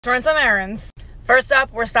Let's run some errands. First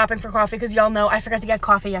up, we're stopping for coffee because y'all know I forgot to get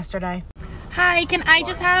coffee yesterday. Hi, can I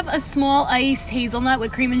just have a small iced hazelnut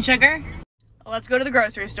with cream and sugar? Let's go to the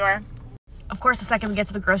grocery store. Of course, the second we get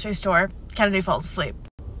to the grocery store, Kennedy falls asleep.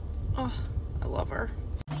 Oh, I love her.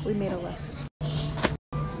 We made a list.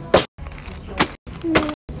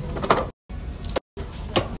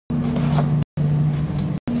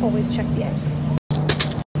 Always check the eggs.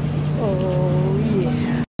 Oh, yeah.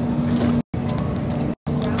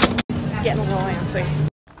 Getting a little antsy.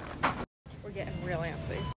 We're getting real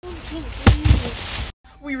antsy.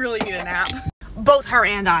 We really need a nap. Both her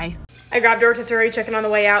and I. I grabbed a rotisserie chicken on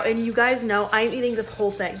the way out, and you guys know I'm eating this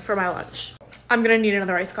whole thing for my lunch. I'm gonna need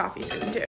another iced coffee soon, too.